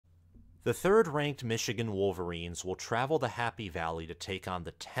The third-ranked Michigan Wolverines will travel to Happy Valley to take on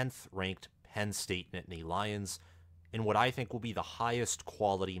the 10th-ranked Penn State Nittany Lions in what I think will be the highest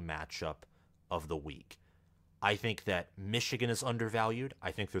quality matchup of the week. I think that Michigan is undervalued. I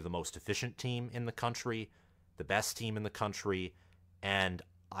think they're the most efficient team in the country, the best team in the country, and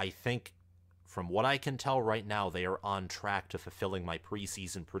I think from what I can tell right now, they are on track to fulfilling my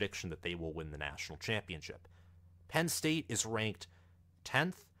preseason prediction that they will win the national championship. Penn State is ranked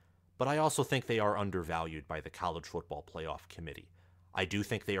 10th, but I also think they are undervalued by the College Football Playoff Committee. I do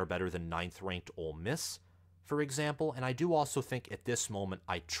think they are better than 9th-ranked Ole Miss, for example, and I do also think at this moment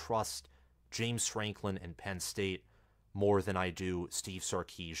I trust James Franklin and Penn State more than I do Steve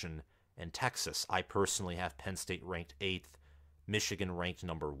Sarkisian and Texas. I personally have Penn State ranked 8th, Michigan ranked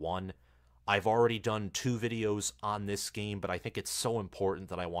number 1. I've already done 2 videos on this game, but I think it's so important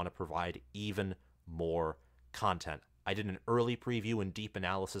that I want to provide even more content. I did an early preview and deep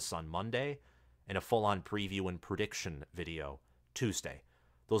analysis on Monday, and a full-on preview and prediction video Tuesday.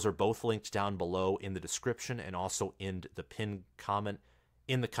 Those are both linked down below in the description and also in the pinned comment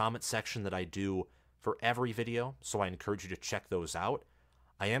in the comment section that I do for every video, so I encourage you to check those out.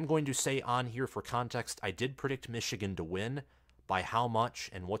 I am going to say on here for context, I did predict Michigan to win. By how much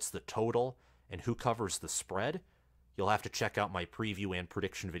and what's the total and who covers the spread, you'll have to check out my preview and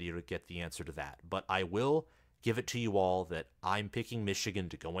prediction video to get the answer to that. But I will give it to you all that I'm picking Michigan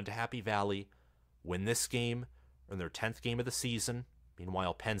to go into Happy Valley, win this game, earn their 10th game of the season.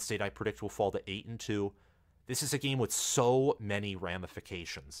 Meanwhile, Penn State I predict will fall to 8-2. This is a game with so many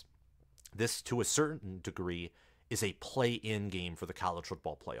ramifications. This, to a certain degree, is a play-in game for the college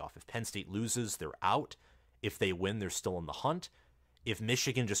football playoff. If Penn State loses, they're out. If they win, they're still in the hunt. If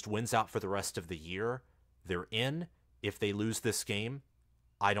Michigan just wins out for the rest of the year, they're in. If they lose this game,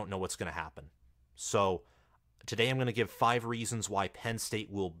 I don't know what's going to happen. So today I'm going to give 5 reasons why Penn State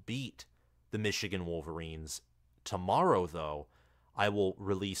will beat the Michigan Wolverines. Tomorrow, though, I will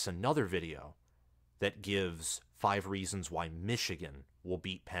release another video that gives 5 reasons why Michigan will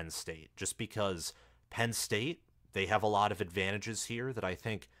beat Penn State. Just because Penn State, they have a lot of advantages here that I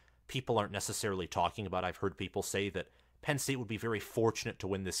think people aren't necessarily talking about. I've heard people say that Penn State would be very fortunate to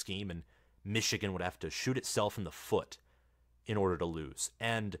win this game and Michigan would have to shoot itself in the foot in order to lose.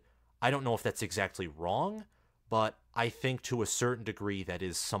 And I don't know if that's exactly wrong, but I think to a certain degree that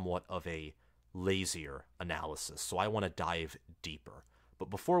is somewhat of a lazier analysis. So I want to dive deeper. But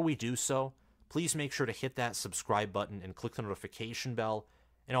before we do so, please make sure to hit that subscribe button and click the notification bell,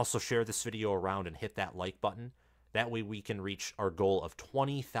 and also share this video around and hit that like button. That way we can reach our goal of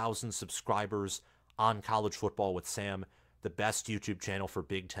 20,000 subscribers on College Football with Sam, the best YouTube channel for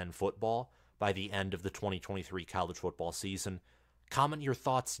Big Ten football, by the end of the 2023 college football season. Comment your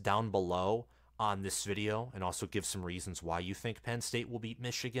thoughts down below on this video and also give some reasons why you think Penn State will beat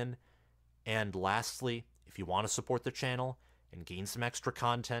Michigan. And lastly, if you want to support the channel and gain some extra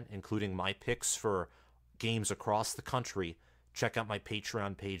content, including my picks for games across the country, check out my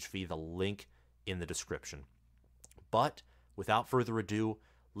Patreon page via the link in the description. But without further ado,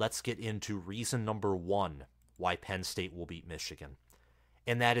 let's get into reason number 1 why Penn State will beat Michigan,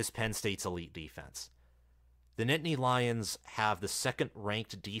 and that is Penn State's elite defense. The Nittany Lions have the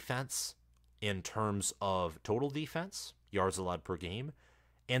 2nd-ranked defense in terms of total defense, yards allowed per game,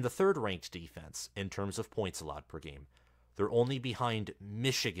 and the 3rd-ranked defense in terms of points allowed per game. They're only behind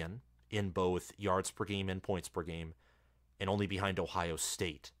Michigan in both yards per game and points per game, and only behind Ohio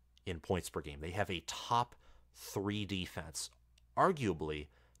State in points per game. They have a top 3 defense, arguably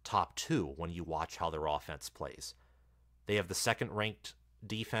top 2 when you watch how their offense plays. They have the 2nd-ranked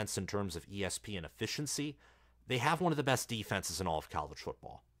defense in terms of ESPN efficiency. They have one of the best defenses in all of college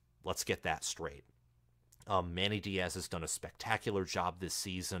football. Let's get that straight. Manny Diaz has done a spectacular job this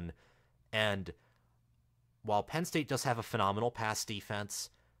season, and while Penn State does have a phenomenal pass defense,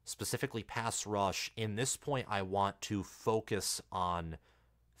 specifically pass rush, in this point I want to focus on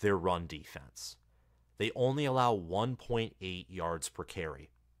their run defense. They only allow 1.8 yards per carry,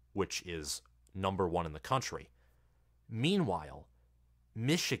 which is number 1 in the country. Meanwhile,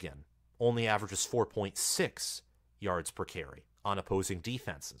 Michigan only averages 4.6 yards per carry on opposing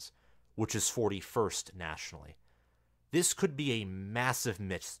defenses, which is 41st nationally. This could be a massive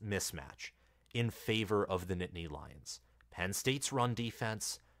mismatch in favor of the Nittany Lions. Penn State's run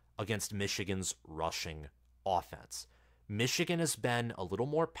defense against Michigan's rushing offense. Michigan has been a little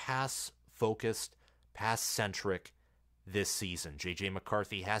more pass-focused, pass-centric this season. J.J.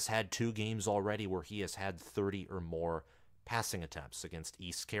 McCarthy has had 2 games already where he has had 30 or more passing attempts against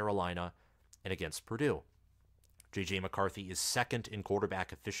East Carolina and against Purdue. J.J. McCarthy is 2nd in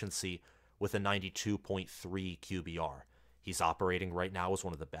quarterback efficiency with a 92.3 QBR. He's operating right now as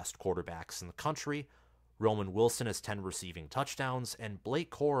one of the best quarterbacks in the country. Roman Wilson has 10 receiving touchdowns, and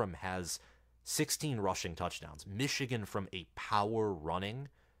Blake Corum has 16 rushing touchdowns. Michigan, from a power running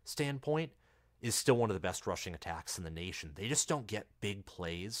standpoint, is still one of the best rushing attacks in the nation. They just don't get big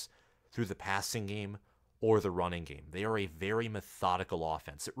plays through the passing game or the running game. They are a very methodical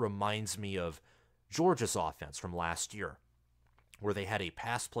offense. It reminds me of Georgia's offense from last year, where they had a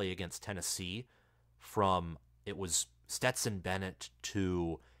pass play against Tennessee from, it was Stetson Bennett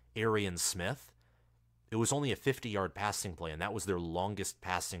to Arian Smith. It was only a 50-yard passing play, and that was their longest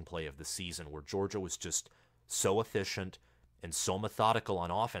passing play of the season, where Georgia was just so efficient and so methodical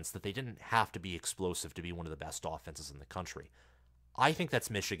on offense that they didn't have to be explosive to be one of the best offenses in the country. I think that's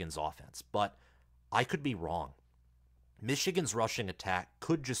Michigan's offense, but I could be wrong. Michigan's rushing attack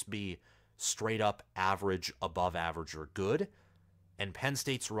could just be straight up average, above average, or good, and Penn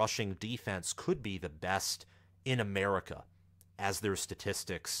State's rushing defense could be the best in America, as their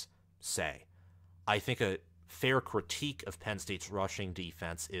statistics say. I think a fair critique of Penn State's rushing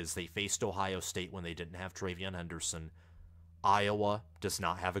defense is they faced Ohio State when they didn't have TreVeyon Henderson. Iowa does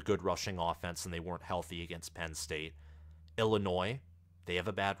not have a good rushing offense, and they weren't healthy against Penn State. Illinois, they have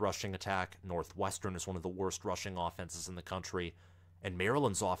a bad rushing attack. Northwestern is one of the worst rushing offenses in the country. And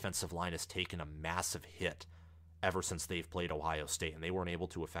Maryland's offensive line has taken a massive hit ever since they've played Ohio State, and they weren't able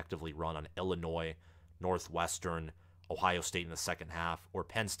to effectively run on Illinois, Northwestern, Ohio State in the second half, or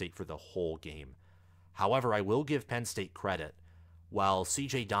Penn State for the whole game. However, I will give Penn State credit. While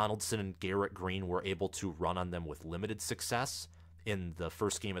C.J. Donaldson and Garrett Green were able to run on them with limited success in the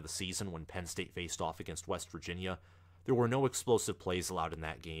first game of the season when Penn State faced off against West Virginia, there were no explosive plays allowed in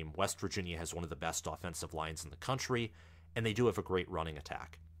that game. West Virginia has one of the best offensive lines in the country, and they do have a great running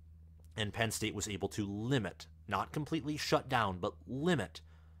attack. And Penn State was able to limit, not completely shut down, but limit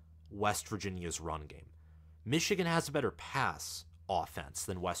West Virginia's run game. Michigan has a better pass offense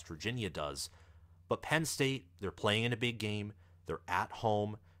than West Virginia does, but Penn State, they're playing in a big game. They're at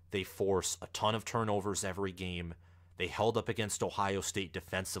home. They force a ton of turnovers every game. They held up against Ohio State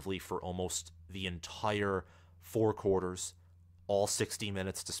defensively for almost the entire 4 quarters, all 60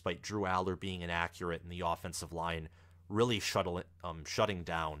 minutes, despite Drew Allar being inaccurate and the offensive line really shutting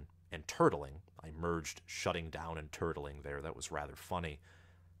down and turtling. I merged shutting down and turtling there. That was rather funny.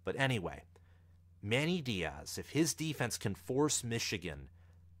 But anyway, Manny Diaz, if his defense can force Michigan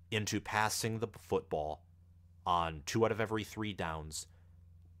into passing the football on 2 out of every 3 downs,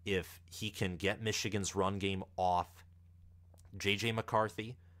 if he can get Michigan's run game off J.J.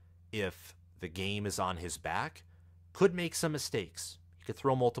 McCarthy, if the game is on his back, could make some mistakes. He could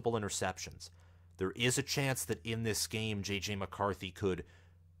throw multiple interceptions. There is a chance that in this game, J.J. McCarthy could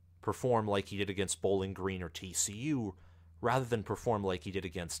perform like he did against Bowling Green or TCU, rather than perform like he did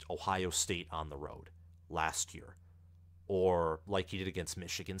against Ohio State on the road last year, or like he did against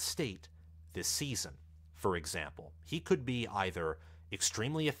Michigan State this season, for example. He could be either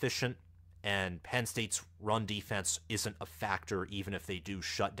extremely efficient and Penn State's run defense isn't a factor even if they do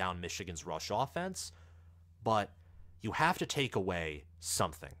shut down Michigan's rush offense, but you have to take away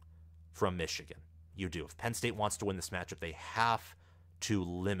something from Michigan. You do. If Penn State wants to win this matchup, they have to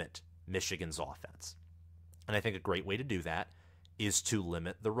limit Michigan's offense. And I think a great way to do that is to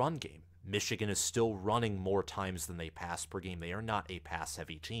limit the run game. Michigan is still running more times than they pass per game. They are not a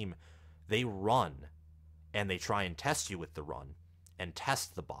pass-heavy team. They run, and they try and test you with the run and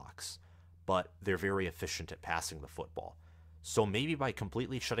test the box, but they're very efficient at passing the football. So maybe by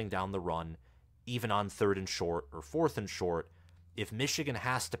completely shutting down the run, even on 3rd and short or 4th and short, if Michigan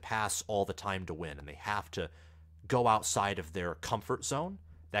has to pass all the time to win and they have to go outside of their comfort zone,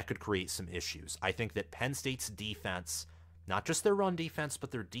 that could create some issues. I think that Penn State's defense, not just their run defense,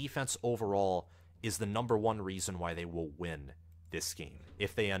 but their defense overall, is the number 1 reason why they will win this game,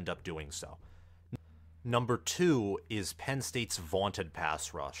 if they end up doing so. Number 2 is Penn State's vaunted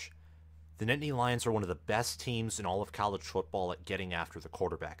pass rush. The Nittany Lions are one of the best teams in all of college football at getting after the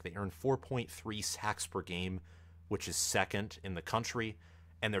quarterback. They earn 4.3 sacks per game, which is 2nd in the country,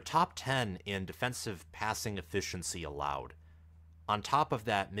 and they're top 10 in defensive passing efficiency allowed. On top of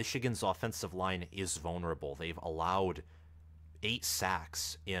that, Michigan's offensive line is vulnerable. They've allowed 8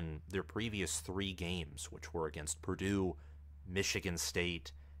 sacks in their previous 3 games, which were against Purdue, Michigan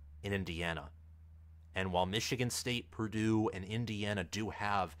State, and Indiana. And while Michigan State, Purdue, and Indiana do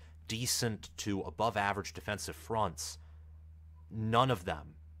have decent to above average defensive fronts, none of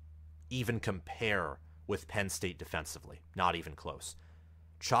them even compare with Penn State defensively. Not even close.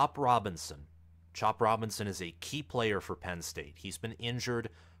 Chop Robinson is a key player for Penn State. He's been injured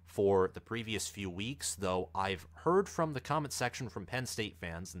for the previous few weeks, though I've heard from the comment section from Penn State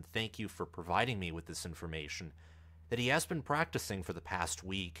fans, and thank you for providing me with this information, that he has been practicing for the past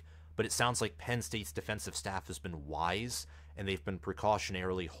week, but it sounds like Penn State's defensive staff has been wise, and they've been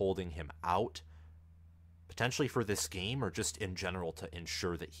precautionarily holding him out, potentially for this game or just in general to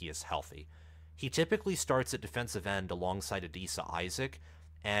ensure that he is healthy. He typically starts at defensive end alongside Adisa Isaac,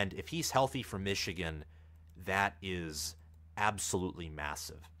 and if he's healthy for Michigan, that is absolutely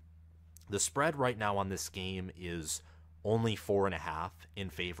massive. The spread right now on this game is only 4.5 in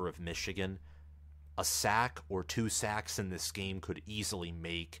favor of Michigan. A sack or 2 sacks in this game could easily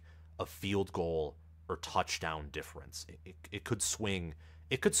make a field goal or touchdown difference. It could swing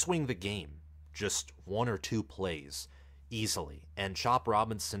the game, just 1 or 2 plays easily. And Chop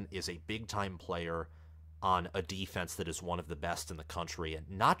Robinson is a big-time player on a defense that is one of the best in the country, and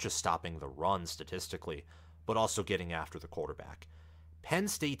not just stopping the run statistically, but also getting after the quarterback. Penn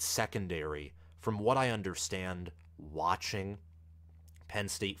State's secondary, from what I understand watching Penn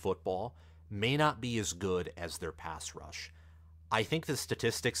State football, may not be as good as their pass rush. I think the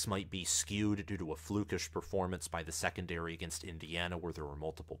statistics might be skewed due to a flukish performance by the secondary against Indiana where there were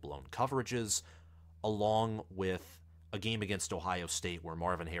multiple blown coverages, along with a game against Ohio State where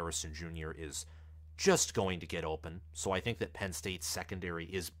Marvin Harrison Jr. is just going to get open. So I think that Penn State's secondary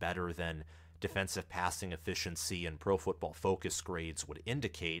is better than defensive passing efficiency and Pro Football Focus grades would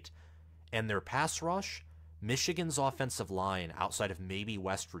indicate. And their pass rush, Michigan's offensive line, outside of maybe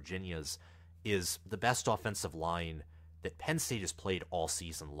West Virginia's, is the best offensive line that Penn State has played all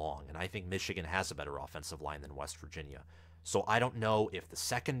season long, and I think Michigan has a better offensive line than West Virginia. So I don't know if the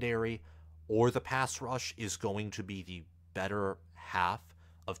secondary or the pass rush is going to be the better half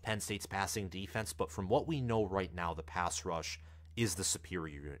of Penn State's passing defense, but from what we know right now, the pass rush is the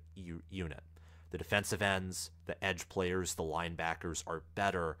superior unit. The defensive ends, the edge players, the linebackers are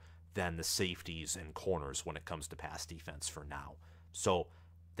better than the safeties and corners when it comes to pass defense for now. So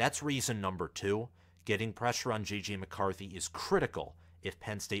that's reason number 2. Getting pressure on J.J. McCarthy is critical if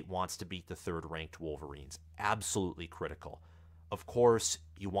Penn State wants to beat the 3rd-ranked Wolverines. Absolutely critical. Of course,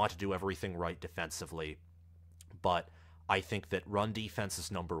 you want to do everything right defensively, but I think that run defense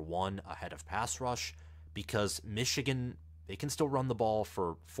is number 1 ahead of pass rush because Michigan, they can still run the ball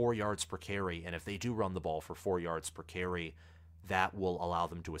for 4 yards per carry, and if they do run the ball for 4 yards per carry, that will allow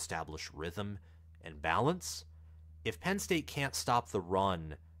them to establish rhythm and balance. If Penn State can't stop the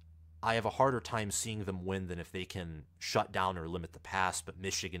run, I have a harder time seeing them win than if they can shut down or limit the pass, but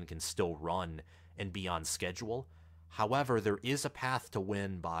Michigan can still run and be on schedule. However, there is a path to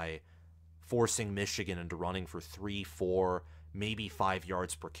win by forcing Michigan into running for 3, 4, maybe 5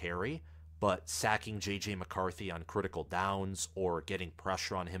 yards per carry, but sacking J.J. McCarthy on critical downs or getting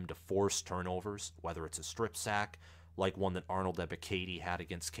pressure on him to force turnovers, whether it's a strip sack, like one that Arnold Ebiketie had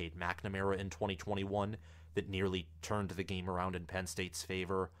against Cade McNamara in 2021 that nearly turned the game around in Penn State's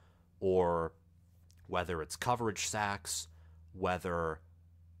favor, or whether it's coverage sacks, whether,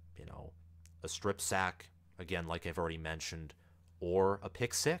 a strip sack, again, like I've already mentioned, or a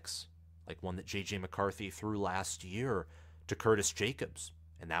pick six, like one that J.J. McCarthy threw last year to Curtis Jacobs.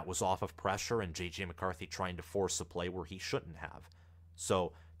 And that was off of pressure and J.J. McCarthy trying to force a play where he shouldn't have.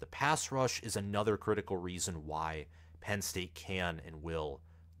 So the pass rush is another critical reason why Penn State can and will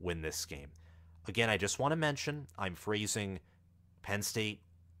win this game. Again, I just want to mention, I'm phrasing Penn State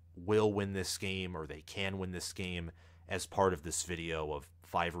will win this game or they can win this game as part of this video of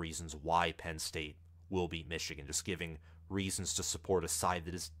 5 reasons why Penn State will beat Michigan, just giving reasons to support a side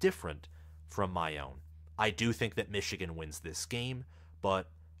that is different from my own. I do think that Michigan wins this game, but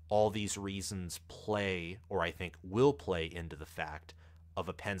all these reasons play, or I think will play into the fact of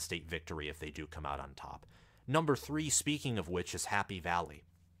a Penn State victory if they do come out on top. Number 3, speaking of which, is Happy Valley.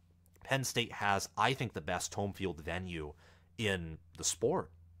 Penn State has, I think, the best home field venue in the sport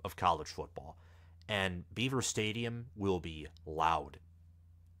of college football, and Beaver Stadium will be loud.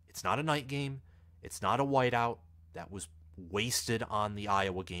 It's not a night game. It's not a whiteout that was wasted on the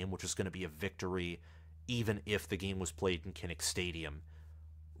Iowa game, which is going to be a victory even if the game was played in Kinnick Stadium.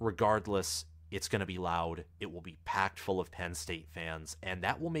 Regardless, it's going to be loud. It will be packed full of Penn State fans, and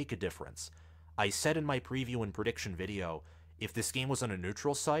that will make a difference. I said in my preview and prediction video, if this game was on a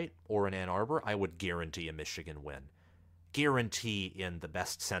neutral site or in Ann Arbor, I would guarantee a Michigan win. Guarantee in the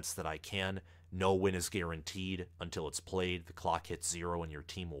best sense that I can. No win is guaranteed until it's played. The clock hits 0 and your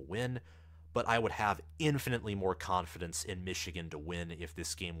team will win. But I would have infinitely more confidence in Michigan to win if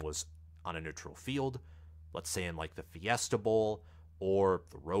this game was on a neutral field. Let's say in like the Fiesta Bowl or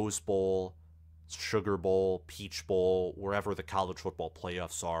the Rose Bowl, Sugar Bowl, Peach Bowl, wherever the college football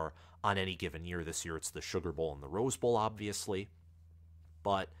playoffs are on any given year. This year it's the Sugar Bowl and the Rose Bowl, obviously.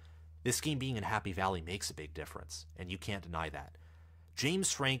 But this game being in Happy Valley makes a big difference, and you can't deny that.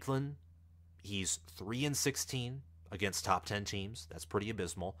 James Franklin, he's 3-16 against top 10 teams. That's pretty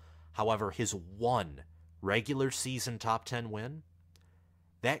abysmal. However, his one regular season top 10 win,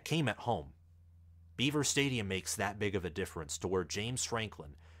 that came at home. Beaver Stadium makes that big of a difference to where James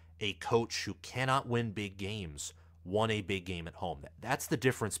Franklin, a coach who cannot win big games, won a big game at home. That's the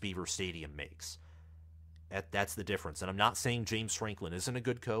difference Beaver Stadium makes. That's the difference. And I'm not saying James Franklin isn't a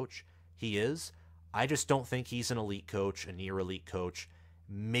good coach. He is. I just don't think he's an elite coach, a near elite coach.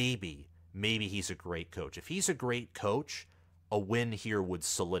 Maybe he's a great coach. If he's a great coach, a win here would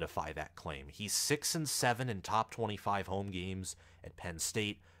solidify that claim. He's 6-7 in top 25 home games at Penn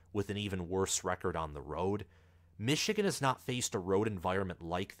State with an even worse record on the road. Michigan has not faced a road environment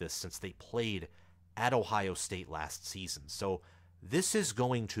like this since they played at Ohio State last season. So this is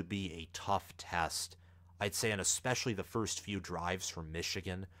going to be a tough test, I'd say, and especially the first few drives from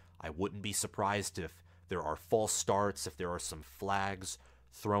Michigan. I wouldn't be surprised if there are false starts, if there are some flags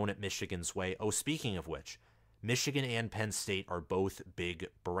thrown at Michigan's way. Oh, speaking of which, Michigan and Penn State are both big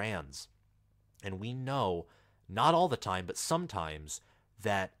brands. And we know, not all the time, but sometimes,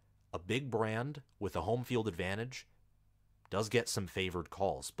 that a big brand with a home field advantage does get some favored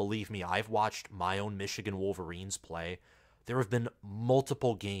calls. Believe me, I've watched my own Michigan Wolverines play. There have been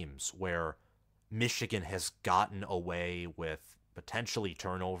multiple games where Michigan has gotten away with potentially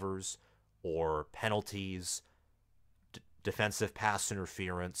turnovers or penalties, defensive pass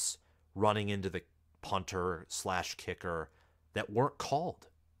interference, running into the punter/kicker that weren't called.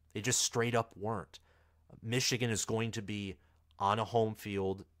 They just straight up weren't. Michigan is going to be on a home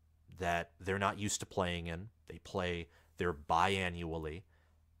field that they're not used to playing in. They play there biannually,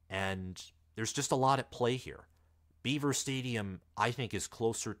 and there's just a lot at play here. Beaver Stadium, I think, is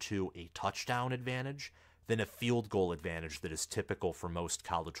closer to a touchdown advantage than a field goal advantage that is typical for most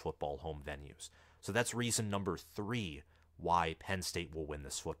college football home venues. So that's reason number 3 why Penn State will win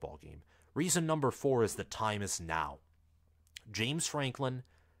this football game. Reason number 4 is the time is now. James Franklin,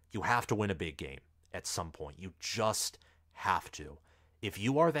 you have to win a big game at some point. You just have to. If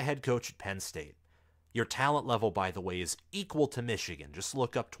you are the head coach at Penn State, your talent level, by the way, is equal to Michigan. Just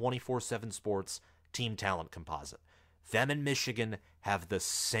look up 24/7 Sports team talent composite. Them and Michigan have the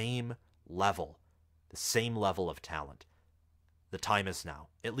same level of talent. The time is now,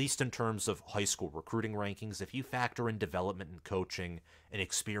 at least in terms of high school recruiting rankings. If you factor in development and coaching and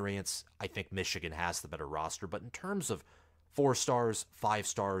experience, I think Michigan has the better roster. But in terms of 4 stars, 5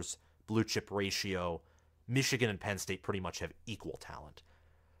 stars, blue chip ratio, Michigan and Penn State pretty much have equal talent.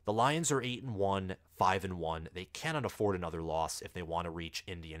 The Lions are 8-1, 5-1. They cannot afford another loss if they want to reach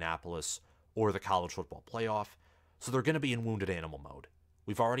Indianapolis or the college football playoff. So they're going to be in wounded animal mode.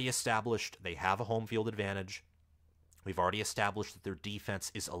 We've already established they have a home field advantage. We've already established that their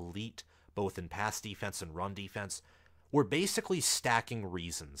defense is elite, both in pass defense and run defense. We're basically stacking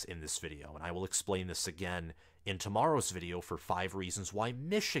reasons in this video, and I will explain this again in tomorrow's video for 5 reasons why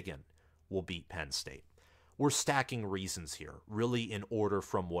Michigan will beat Penn State. We're stacking reasons here, really in order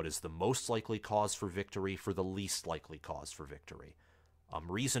from what is the most likely cause for victory for the least likely cause for victory.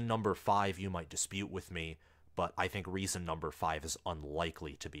 Reason number 5 you might dispute with me, but I think reason number 5 is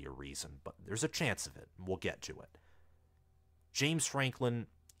unlikely to be a reason, but there's a chance of it, and we'll get to it. James Franklin,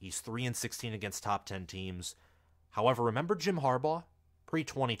 he's 3-16 against top 10 teams. However, remember Jim Harbaugh?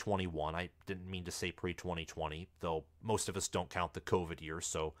 Pre-2021, I didn't mean to say pre-2020, though most of us don't count the COVID year,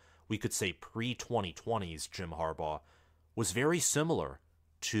 so we could say pre-2020's Jim Harbaugh was very similar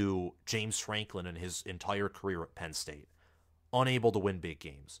to James Franklin in his entire career at Penn State, unable to win big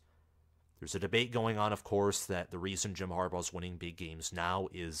games. There's a debate going on, of course, that the reason Jim Harbaugh's winning big games now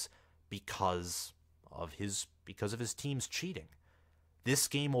is because of his team's cheating. This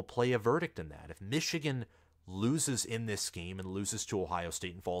game will play a verdict in that. If Michigan loses in this game and loses to Ohio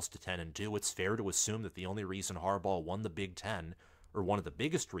State and falls to 10-2, it's fair to assume that the only reason Harbaugh won the Big Ten, or one of the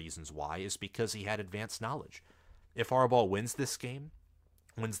biggest reasons why, is because he had advanced knowledge. If Harbaugh wins this game,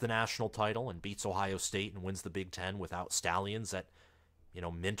 wins the national title, and beats Ohio State and wins the Big Ten without Stallions at,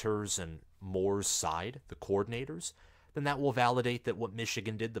 Minter's and Moore's side, the coordinators, then that will validate that what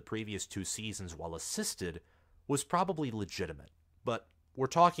Michigan did the previous 2 seasons, while assisted, was probably legitimate. But we're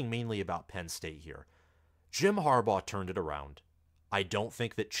talking mainly about Penn State here. Jim Harbaugh turned it around. I don't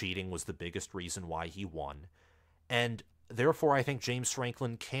think that cheating was the biggest reason why he won. And therefore, I think James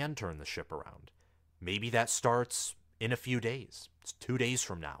Franklin can turn the ship around. Maybe that starts in a few days. It's 2 days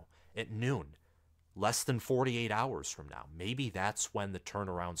from now, at noon. Less than 48 hours from now. Maybe that's when the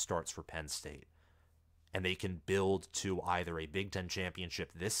turnaround starts for Penn State. And they can build to either a Big Ten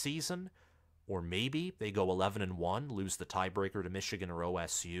championship this season, or maybe they go 11-1, lose the tiebreaker to Michigan or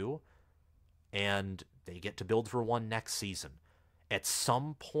OSU, and they get to build for one next season. At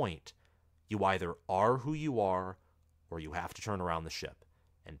some point, you either are who you are, or you have to turn around the ship.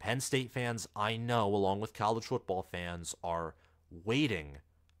 And Penn State fans, I know, along with college football fans, are waiting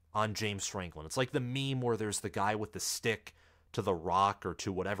on James Franklin. It's like the meme where there's the guy with the stick to the rock or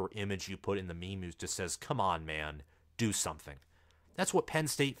to whatever image you put in the meme who just says, come on, man, do something. That's what Penn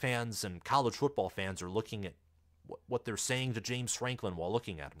State fans and college football fans are looking at, what they're saying to James Franklin while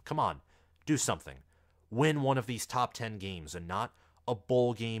looking at him. Come on, do something. Win one of these top 10 games and not a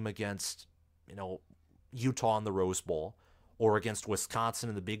bowl game against, Utah in the Rose Bowl or against Wisconsin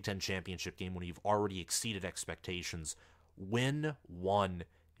in the Big Ten championship game when you've already exceeded expectations. Win one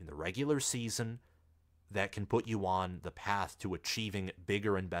in the regular season that can put you on the path to achieving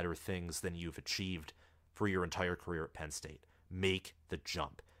bigger and better things than you've achieved for your entire career at Penn State. Make the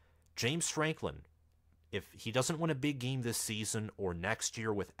jump. James Franklin, if he doesn't win a big game this season or next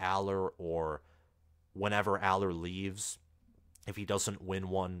year with Allar or whenever Allar leaves, if he doesn't win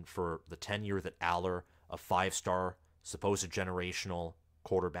one for the tenure that Allar, a 5-star, supposed generational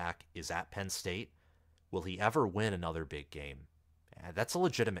quarterback, is at Penn State, will he ever win another big game? That's a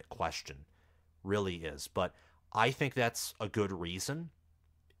legitimate question. Really is. But I think that's a good reason.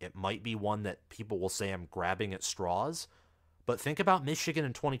 It might be one that people will say I'm grabbing at straws. But think about Michigan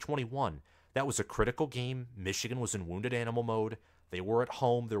in 2021. That was a critical game. Michigan was in wounded animal mode. They were at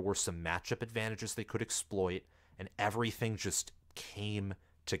home. There were some matchup advantages they could exploit. And everything just came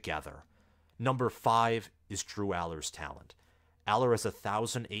together. Number 5 is Drew Allar's talent. Allar has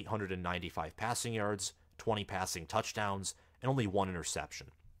 1,895 passing yards, 20 passing touchdowns, and only 1 interception.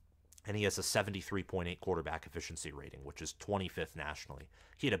 And he has a 73.8 quarterback efficiency rating, which is 25th nationally.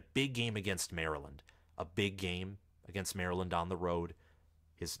 He had a big game against Maryland. A big game against Maryland on the road.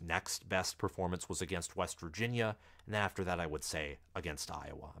 His next best performance was against West Virginia, and then after that I would say against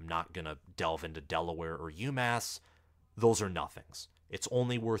Iowa. I'm not going to delve into Delaware or UMass. Those are nothings. It's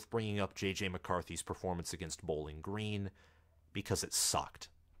only worth bringing up J.J. McCarthy's performance against Bowling Green because it sucked.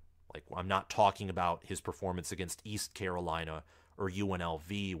 Like, I'm not talking about his performance against East Carolina or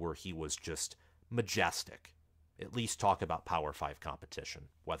UNLV where he was just majestic. At least talk about Power 5 competition,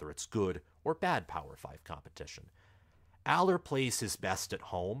 whether it's good or bad Power 5 competition. Allar plays his best at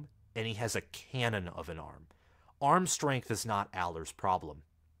home, and he has a cannon of an arm. Arm strength is not Allar's problem.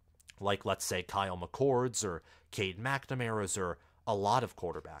 Like, let's say, Kyle McCord's or Cade McNamara's or a lot of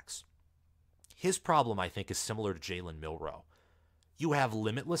quarterbacks. His problem, I think, is similar to Jalen Milroe. You have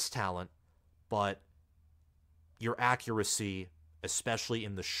limitless talent, but your accuracy, especially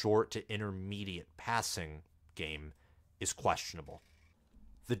in the short to intermediate passing game, is questionable.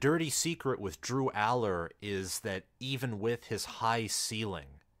 The dirty secret with Drew Allar is that even with his high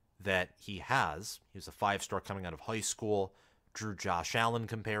ceiling that he was a 5-star coming out of high school, drew Josh Allen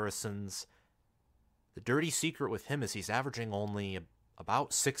comparisons. The dirty secret with him is he's averaging only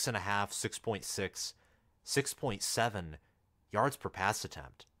about 6.5, 6.6, 6.7 yards per pass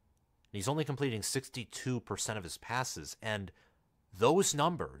attempt. And he's only completing 62% of his passes. And those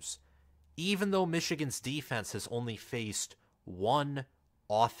numbers, even though Michigan's defense has only faced one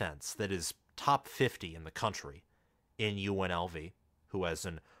offense that is top 50 in the country in UNLV, who has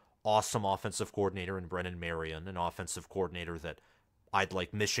an awesome offensive coordinator in Brennan Marion, an offensive coordinator that I'd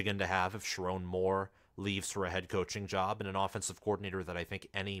like Michigan to have if Sharon Moore leaves for a head coaching job, and an offensive coordinator that I think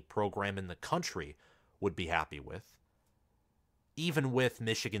any program in the country would be happy with. Even with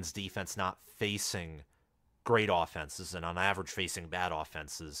Michigan's defense not facing great offenses and on average facing bad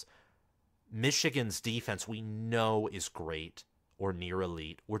offenses, Michigan's defense we know is great or near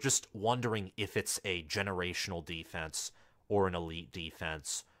elite. We're just wondering if it's a generational defense or an elite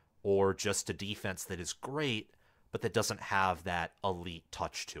defense or just a defense that is great but that doesn't have that elite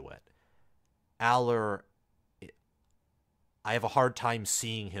touch to it. Allar, I have a hard time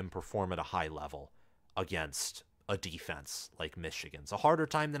seeing him perform at a high level against a defense like Michigan's. A harder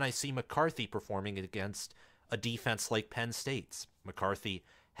time than I see McCarthy performing against a defense like Penn State's. McCarthy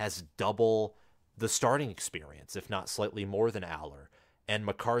has double the starting experience, if not slightly more than Allar. And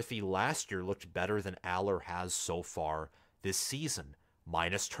McCarthy last year looked better than Allar has so far this season,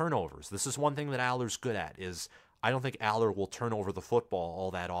 minus turnovers. This is one thing that Allar's good at, is I don't think Allar will turn over the football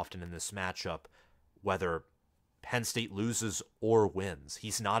all that often in this matchup, whether Penn State loses or wins.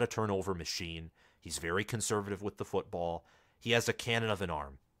 He's not a turnover machine. He's very conservative with the football. He has a cannon of an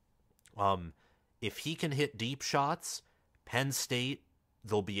arm. If he can hit deep shots, Penn State,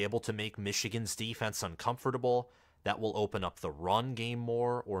 they'll be able to make Michigan's defense uncomfortable. That will open up the run game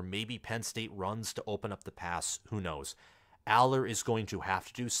more, or maybe Penn State runs to open up the pass. Who knows? Allar is going to have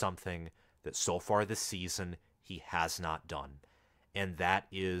to do something that so far this season he has not done, and that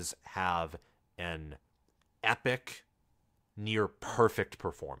is have an epic, near perfect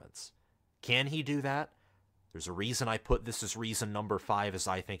performance. Can he do that? There's a reason I put this as reason number 5, as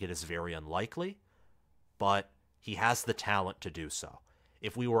I think it is very unlikely, but he has the talent to do so.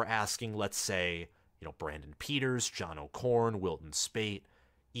 If we were asking, let's say, Brandon Peters, John O'Korn, Wilton Spate,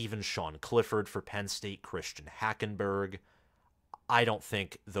 even Sean Clifford for Penn State, Christian Hackenberg, I don't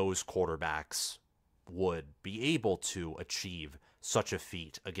think those quarterbacks would be able to achieve such a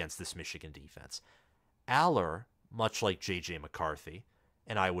feat against this Michigan defense. Allar, much like J.J. McCarthy,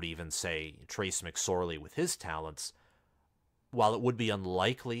 and I would even say Trace McSorley with his talents, while it would be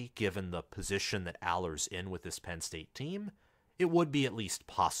unlikely given the position that Allar's in with this Penn State team, it would be at least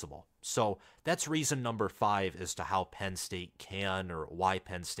possible. So that's reason number 5 as to how Penn State can, or why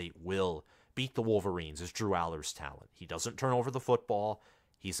Penn State will, beat the Wolverines, is Drew Allar's talent. He doesn't turn over the football.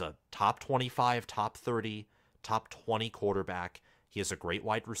 He's a top 25, top 30, top 20 quarterback. He has a great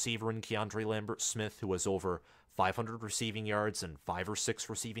wide receiver in Keandre Lambert-Smith, who has over 500 receiving yards and 5 or 6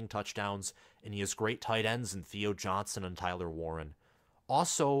 receiving touchdowns, and he has great tight ends in Theo Johnson and Tyler Warren.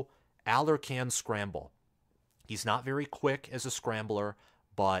 Also, Allar can scramble. He's not very quick as a scrambler,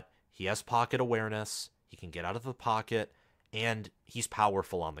 but he has pocket awareness, he can get out of the pocket, and he's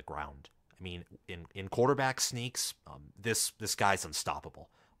powerful on the ground. I mean, in quarterback sneaks, this guy's unstoppable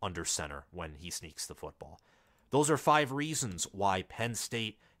under center when he sneaks the football. Those are 5 reasons why Penn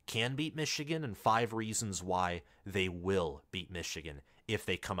State can beat Michigan, and 5 reasons why they will beat Michigan if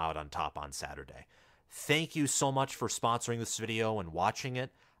they come out on top on Saturday. Thank you so much for sponsoring this video and watching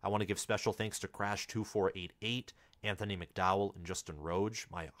it. I want to give special thanks to Crash2488, Anthony McDowell, and Justin Roge,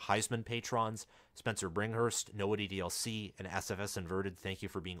 my Heisman patrons. Spencer Bringhurst, Noah DDLC, and SFS Inverted, thank you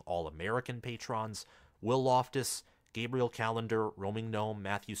for being All-American patrons. Will Loftus, Gabriel Calendar, Roaming Gnome,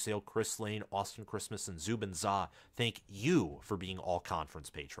 Matthew Sale, Chris Lane, Austin Christmas, and Zubin Zah, thank you for being all-conference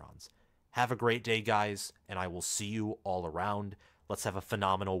patrons. Have a great day, guys, and I will see you all around. Let's have a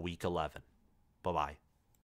phenomenal Week 11. Bye-bye.